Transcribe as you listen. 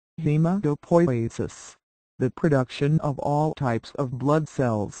Hematopoiesis. The production of all types of blood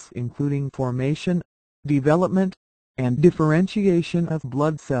cells including formation, development, and differentiation of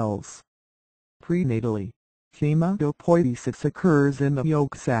blood cells. Prenatally, hematopoiesis occurs in the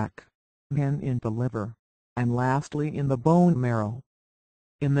yolk sac, then in the liver, and lastly in the bone marrow.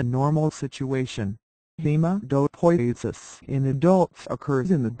 In the normal situation, hematopoiesis in adults occurs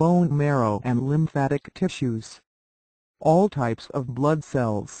in the bone marrow and lymphatic tissues. All types of blood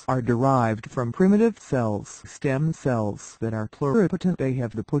cells are derived from primitive cells, stem cells that are pluripotent. They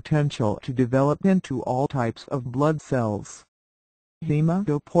have the potential to develop into all types of blood cells.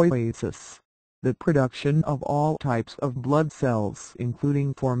 Hematopoiesis. The production of all types of blood cells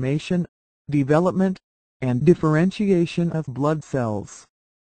including formation, development, and differentiation of blood cells.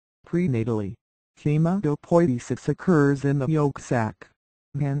 Prenatally, hematopoiesis occurs in the yolk sac,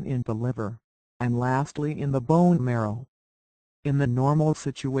 then in the liver, and lastly in the bone marrow. In the normal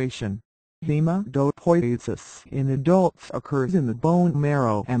situation, hematopoiesis in adults occurs in the bone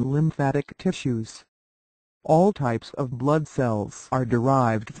marrow and lymphatic tissues. All types of blood cells are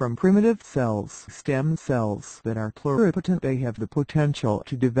derived from primitive cells, stem cells that are pluripotent. They have the potential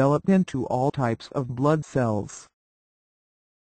to develop into all types of blood cells.